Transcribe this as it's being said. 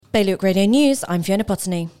Bailiwick Radio News, I'm Fiona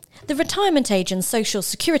Botany. The retirement age and social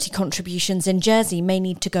security contributions in Jersey may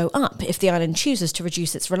need to go up if the island chooses to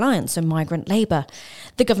reduce its reliance on migrant labour.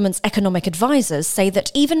 The government's economic advisers say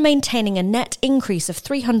that even maintaining a net increase of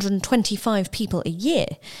 325 people a year,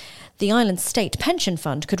 the island's state pension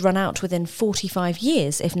fund could run out within 45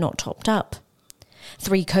 years if not topped up.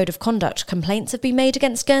 3 code of conduct complaints have been made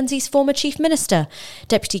against Guernsey's former Chief Minister.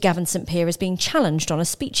 Deputy Gavin St Pierre is being challenged on a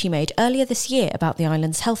speech he made earlier this year about the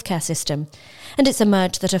island's healthcare system. And it's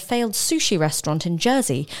emerged that a failed sushi restaurant in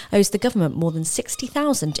Jersey owes the government more than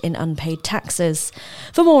 $60,000 in unpaid taxes.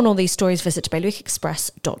 For more on all these stories, visit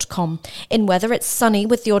bailiwickexpress.com. In weather, it's sunny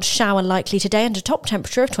with the odd shower likely today and a top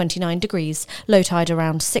temperature of 29 degrees. Low tide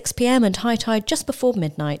around 6 p.m. and high tide just before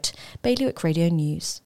midnight. Bailiwick Radio News.